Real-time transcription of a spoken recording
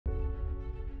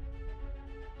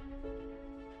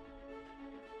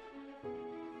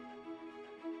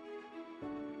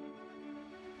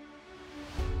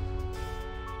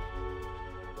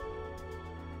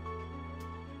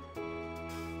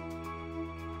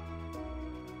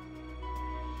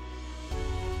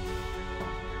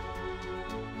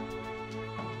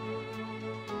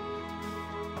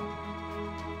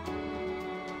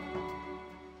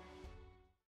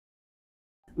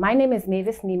My name is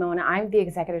Mavis Nemo, and I'm the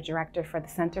Executive Director for the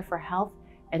Center for Health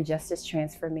and Justice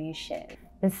Transformation.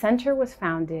 The center was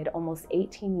founded almost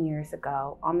 18 years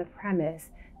ago on the premise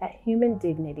that human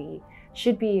dignity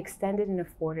should be extended and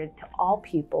afforded to all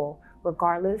people,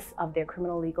 regardless of their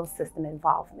criminal legal system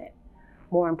involvement.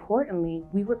 More importantly,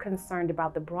 we were concerned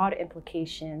about the broad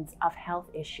implications of health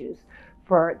issues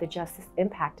for the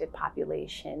justice-impacted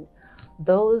population.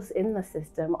 Those in the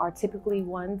system are typically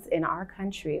ones in our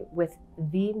country with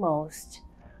the most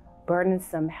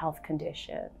burdensome health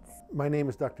conditions. My name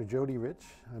is Dr. Jody Rich.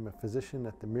 I'm a physician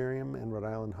at the Miriam and Rhode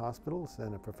Island hospitals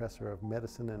and a professor of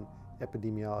medicine and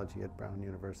epidemiology at Brown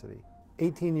University.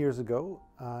 18 years ago,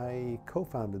 I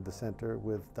co-founded the center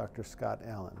with Dr. Scott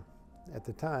Allen. At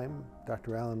the time,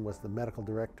 Dr. Allen was the medical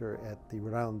director at the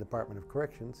Rhode Island Department of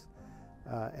Corrections,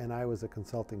 and I was a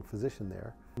consulting physician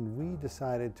there. And we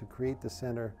decided to create the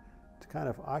center to kind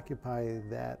of occupy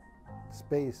that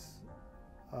space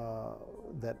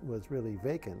that was really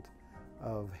vacant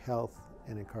of health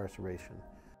and incarceration.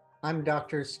 I'm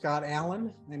Dr. Scott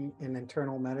Allen. I'm an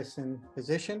internal medicine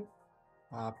physician,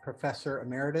 professor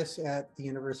emeritus at the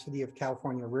University of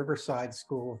California, Riverside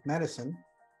School of Medicine,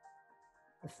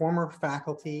 a former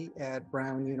faculty at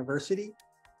Brown University,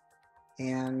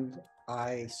 and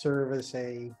I serve as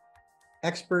an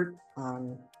expert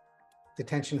on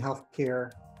detention health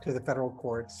care to the federal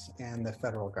courts and the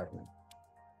federal government.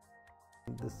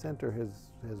 The center has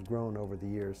grown over the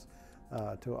years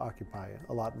to occupy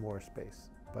a lot more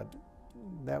space, but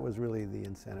that was really the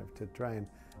incentive, to try and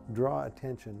draw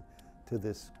attention to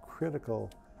this critical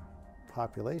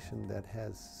population that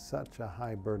has such a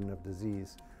high burden of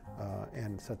disease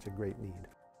and such a great need.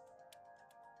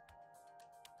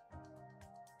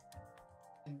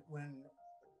 When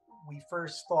we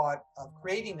first thought of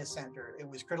creating a center, it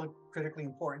was critically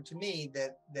important to me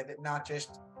that it not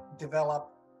just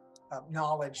develop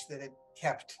knowledge that it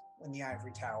kept in the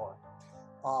ivory tower,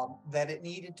 that it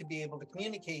needed to be able to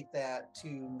communicate that to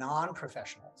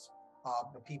non-professionals,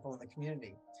 the people in the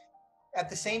community. At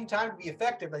the same time, to be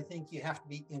effective, I think you have to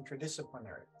be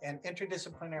interdisciplinary, and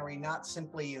interdisciplinary not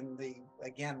simply in the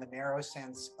narrow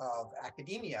sense of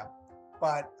academia,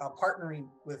 but partnering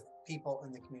with people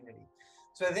in the community.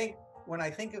 So I think when I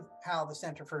think of how the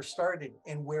center first started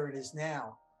and where it is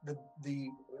now, the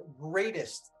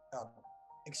greatest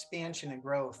expansion and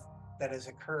growth that has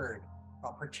occurred,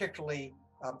 particularly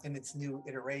in its new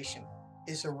iteration,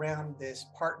 is around this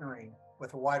partnering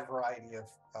with a wide variety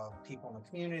of people in the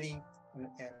community and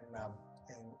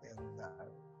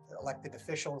elected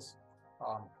officials,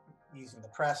 using the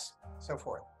press, so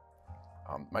forth.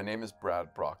 My name is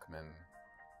Brad Brockman.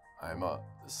 I'm a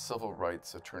civil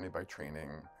rights attorney by training,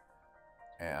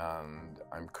 and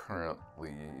I'm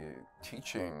currently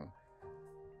teaching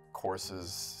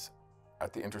courses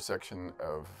at the intersection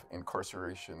of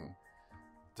incarceration,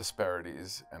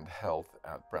 disparities, and health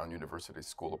at Brown University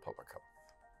School of Public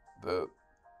Health. The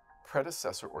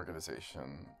predecessor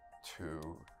organization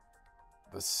to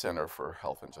the Center for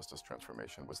Health and Justice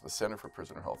Transformation was the Center for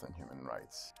Prisoner Health and Human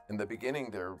Rights. In the beginning,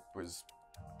 there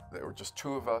were just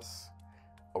two of us.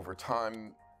 Over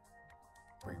time,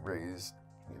 we raised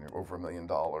over $1 million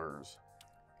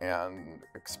and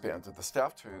expanded the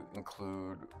staff to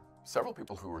include several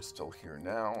people who are still here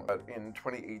now. But in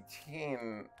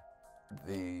 2018,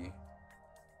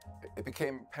 it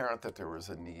became apparent that there was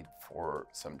a need for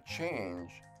some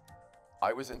change.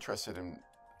 I was interested in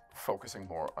focusing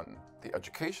more on the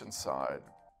education side,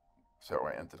 so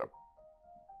I ended up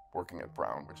working at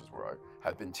Brown, which is where I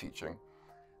had been teaching,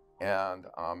 and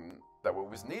that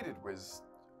what was needed was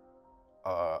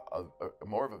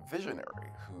more of a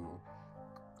visionary who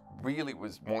really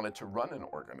wanted to run an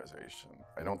organization.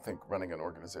 I don't think running an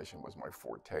organization was my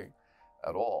forte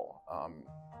at all.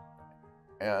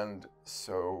 And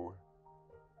so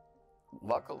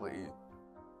luckily,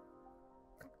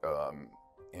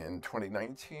 in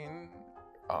 2019,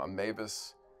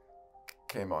 Mavis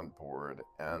came on board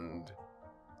and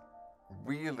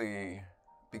really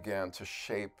began to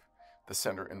shape the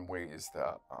center in ways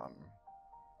that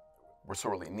were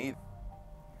sorely needed.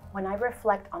 When I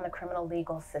reflect on the criminal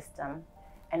legal system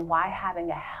and why having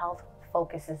a health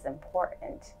focus is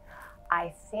important,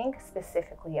 I think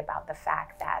specifically about the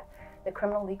fact that the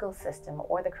criminal legal system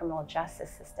or the criminal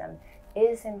justice system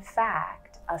is in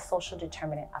fact a social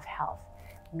determinant of health,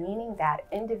 meaning that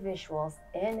individuals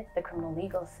in the criminal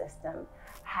legal system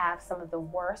have some of the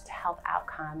worst health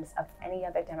outcomes of any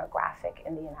other demographic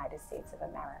in the United States of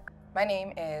America. My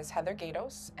name is Heather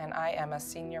Gatos, and I am a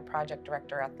senior project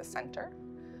director at the center.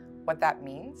 What that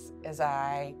means is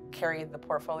I carry the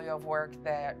portfolio of work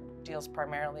that deals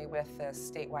primarily with the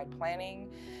statewide planning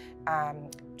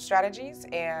strategies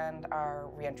and our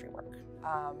reentry work.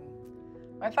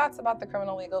 My thoughts about the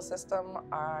criminal legal system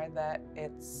are that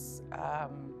it's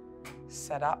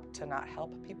set up to not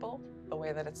help people the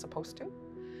way that it's supposed to,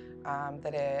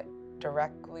 that it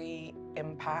directly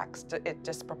impacts, it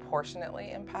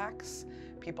disproportionately impacts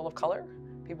people of color,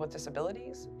 people with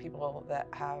disabilities, people that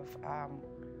have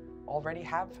already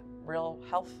have real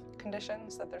health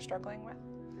conditions that they're struggling with.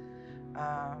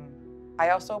 I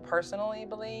also personally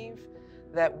believe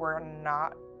that we're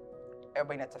not, I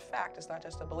mean, it's a fact, it's not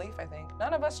just a belief, I think.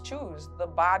 None of us choose the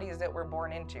bodies that we're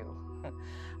born into.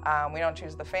 We don't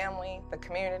choose the family, the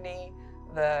community,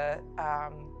 the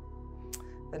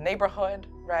neighborhood,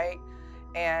 right?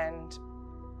 And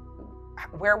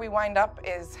where we wind up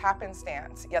is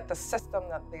happenstance, yet the system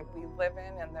that we live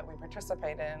in and that we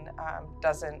participate in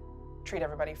doesn't treat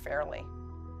everybody fairly.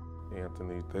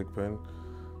 Anthony Thigpen,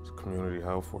 community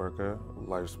health worker,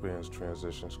 Lifespans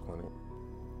Transitions Clinic.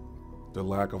 The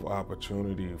lack of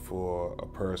opportunity for a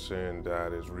person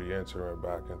that is re-entering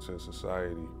back into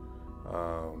society,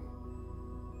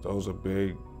 those are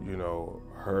big,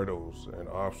 hurdles and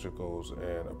obstacles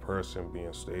in a person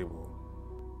being stable.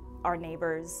 Our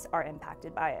neighbors are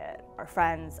impacted by it, our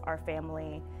friends, our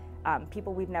family,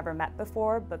 people we've never met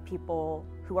before, but people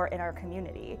who are in our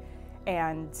community.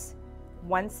 And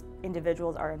once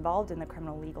individuals are involved in the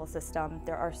criminal legal system,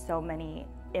 there are so many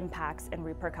impacts and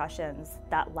repercussions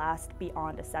that last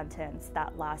beyond a sentence,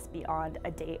 that last beyond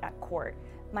a day at court.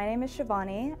 My name is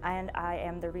Shivani, and I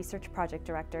am the Research Project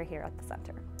Director here at the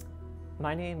Center.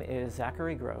 My name is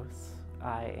Zachary Gross.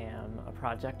 I am a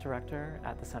project director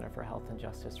at the Center for Health and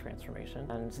Justice Transformation.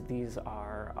 And these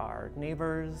are our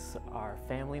neighbors, our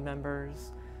family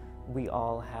members. We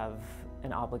all have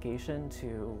an obligation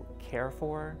to care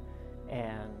for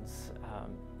and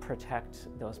protect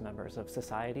those members of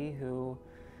society who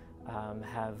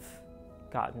have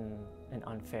gotten an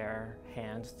unfair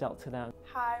hand dealt to them.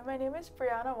 Hi, my name is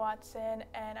Brianna Watson,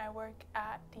 and I work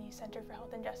at the Center for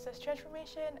Health and Justice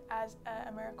Transformation as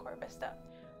AmeriCorps Vista.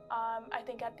 I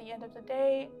think at the end of the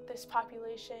day, this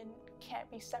population can't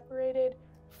be separated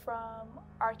from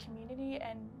our community,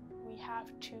 and we have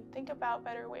to think about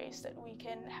better ways that we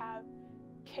can have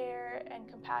care and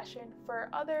compassion for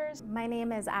others. My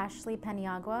name is Ashley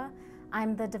Peniagua.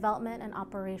 I'm the Development and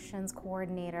Operations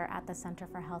Coordinator at the Center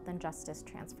for Health and Justice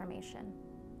Transformation.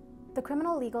 The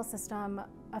criminal legal system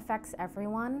affects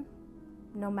everyone,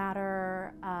 no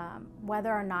matter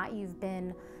whether or not you've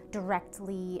been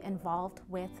directly involved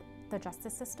with the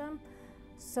justice system.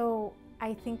 So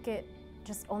I think it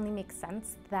just only makes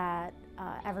sense that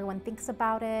everyone thinks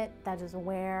about it, that is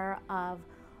aware of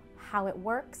how it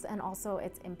works and also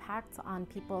its impact on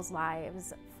people's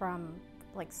lives, from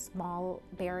like small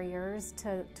barriers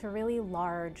to really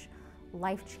large,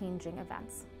 life-changing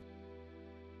events.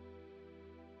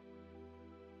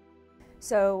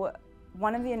 So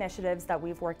one of the initiatives that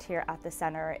we've worked here at the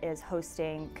center is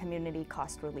hosting community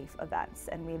cost relief events,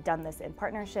 and we've done this in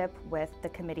partnership with the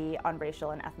Committee on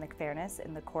Racial and Ethnic Fairness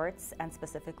in the courts, and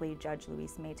specifically Judge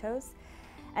Luis Matos.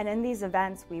 And in these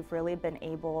events, we've really been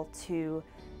able to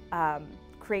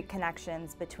create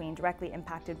connections between directly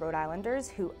impacted Rhode Islanders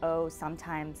who owe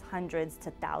sometimes hundreds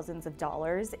to thousands of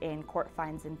dollars in court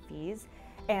fines and fees,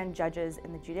 and judges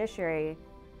in the judiciary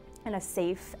in a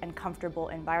safe and comfortable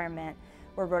environment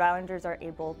where Rhode Islanders are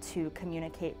able to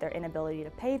communicate their inability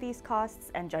to pay these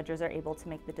costs, and judges are able to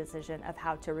make the decision of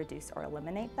how to reduce or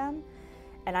eliminate them.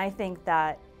 And I think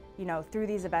that, through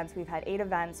these events, we've had 8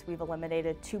 events, we've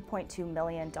eliminated $2.2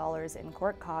 million in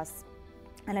court costs,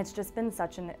 and it's just been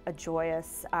such a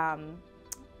joyous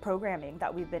programming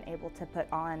that we've been able to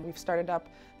put on. We've started up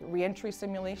reentry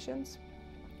simulations,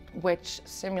 which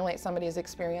simulate somebody's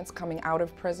experience coming out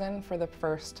of prison for the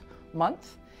first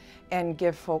month and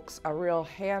give folks a real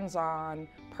hands-on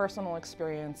personal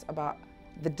experience about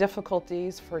the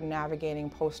difficulties for navigating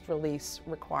post-release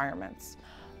requirements.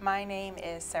 My name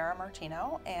is Sarah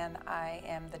Martino, and I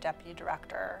am the Deputy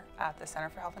Director at the Center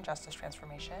for Health and Justice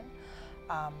Transformation,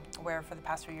 where for the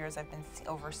past few years I've been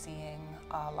overseeing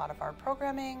a lot of our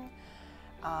programming,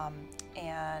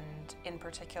 and in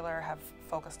particular have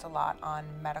focused a lot on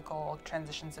medical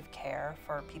transitions of care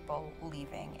for people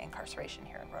leaving incarceration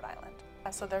here in Rhode Island.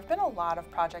 So there have been a lot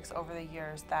of projects over the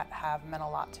years that have meant a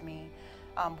lot to me.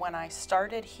 When I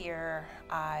started here,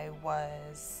 I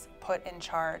was put in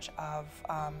charge of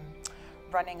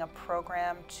running a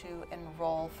program to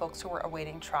enroll folks who were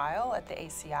awaiting trial at the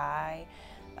ACI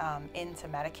into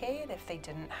Medicaid if they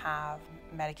didn't have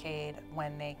Medicaid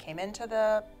when they came into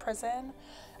the prison.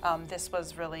 This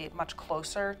was really much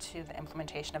closer to the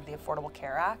implementation of the Affordable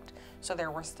Care Act, so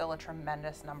there were still a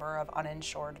tremendous number of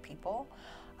uninsured people.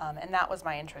 And that was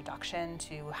my introduction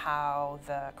to how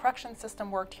the correction system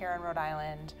worked here in Rhode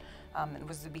Island. It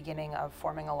was the beginning of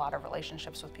forming a lot of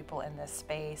relationships with people in this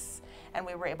space, and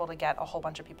we were able to get a whole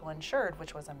bunch of people insured,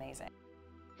 which was amazing.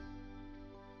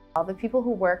 All the people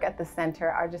who work at the center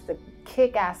are just a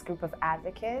kick-ass group of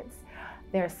advocates.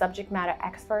 They're subject matter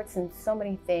experts in so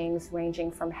many things,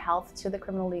 ranging from health to the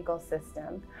criminal legal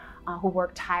system, who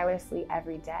work tirelessly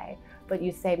every day. But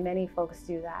you say many folks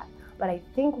do that. But I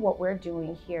think what we're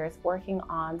doing here is working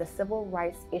on the civil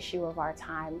rights issue of our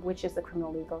time, which is the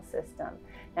criminal legal system.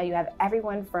 Now you have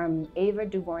everyone from Ava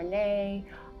DuVernay,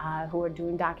 who are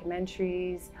doing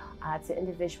documentaries, to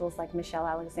individuals like Michelle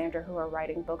Alexander, who are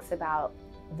writing books about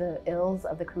the ills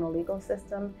of the criminal legal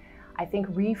system. I think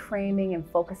reframing and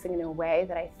focusing in a way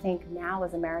that I think now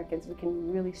as Americans we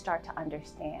can really start to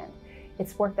understand.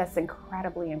 It's work that's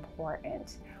incredibly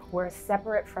important. We're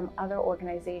separate from other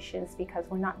organizations because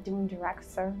we're not doing direct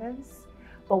service,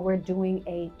 but we're doing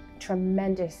a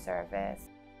tremendous service.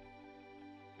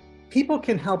 People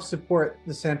can help support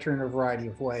the center in a variety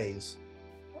of ways.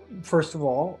 First of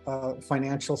all,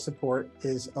 financial support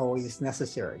is always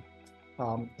necessary.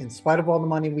 In spite of all the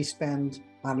money we spend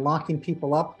on locking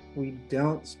people up, we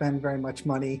don't spend very much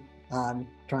money on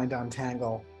trying to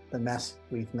untangle the mess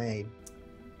we've made.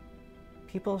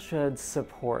 People should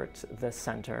support the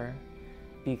center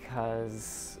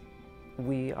because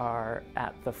we are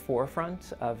at the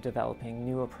forefront of developing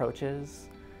new approaches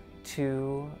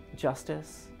to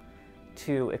justice,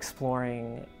 to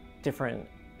exploring different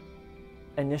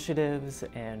initiatives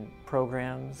and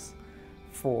programs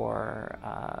for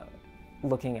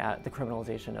looking at the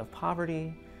criminalization of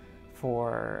poverty,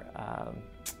 for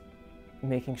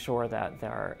making sure that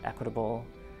there are equitable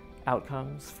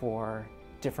outcomes for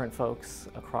different folks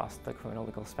across the criminal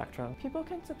legal spectrum. People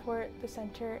can support the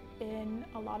center in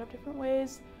a lot of different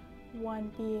ways.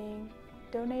 One being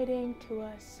donating to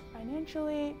us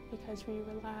financially, because we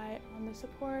rely on the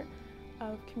support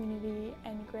of community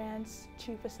and grants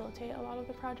to facilitate a lot of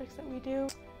the projects that we do.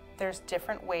 There's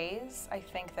different ways I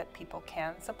think that people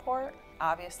can support.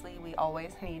 Obviously, we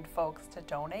always need folks to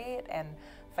donate and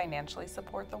financially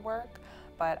support the work,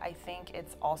 but I think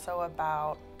it's also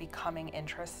about becoming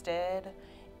interested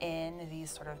in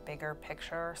these sort of bigger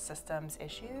picture systems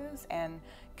issues and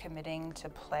committing to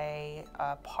play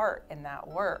a part in that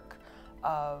work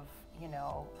of, you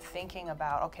know, thinking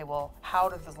about, okay, well, how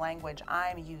does the language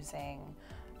I'm using,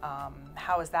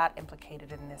 how is that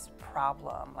implicated in this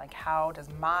problem? Like, how does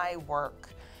my work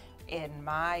in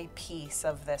my piece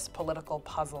of this political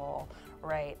puzzle,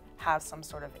 right, have some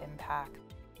sort of impact?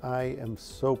 I am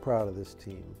so proud of this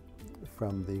team,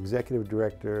 from the executive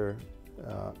director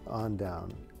on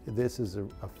down. This is a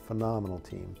phenomenal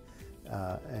team,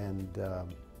 and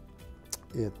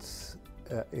it's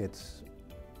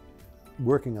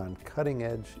working on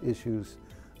cutting-edge issues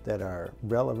that are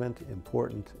relevant,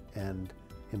 important, and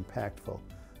impactful.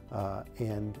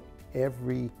 And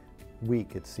every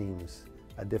week, it seems,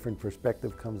 a different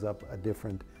perspective comes up, a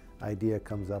different idea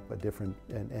comes up, a different,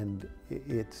 and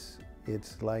it's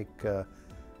like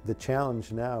the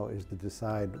challenge now is to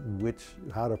decide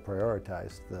how to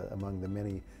prioritize among the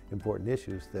many important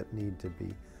issues that need to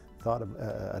be thought of,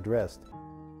 addressed.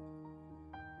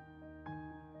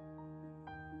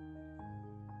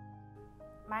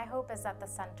 My hope is that the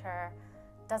center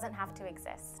doesn't have to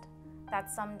exist, that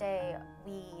someday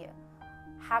we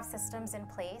have systems in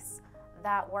place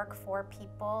that work for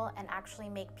people and actually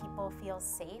make people feel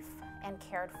safe and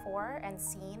cared for and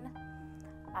seen.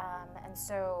 And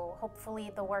so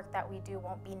hopefully the work that we do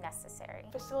won't be necessary.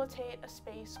 Facilitate a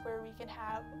space where we can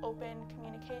have open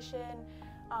communication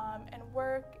and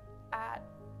work at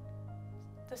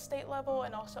the state level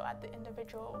and also at the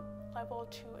individual level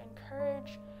to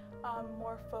encourage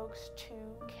more folks to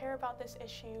care about this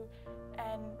issue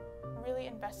and really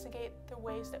investigate the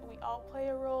ways that we all play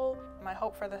a role. My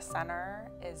hope for the center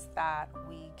is that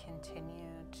we continue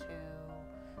to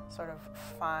sort of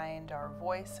find our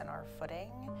voice and our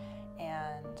footing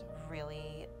and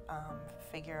really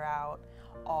figure out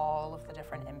all of the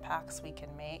different impacts we can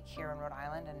make here in Rhode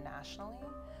Island and nationally,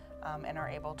 and are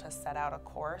able to set out a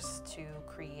course to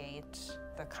create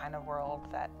the kind of world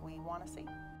that we want to see.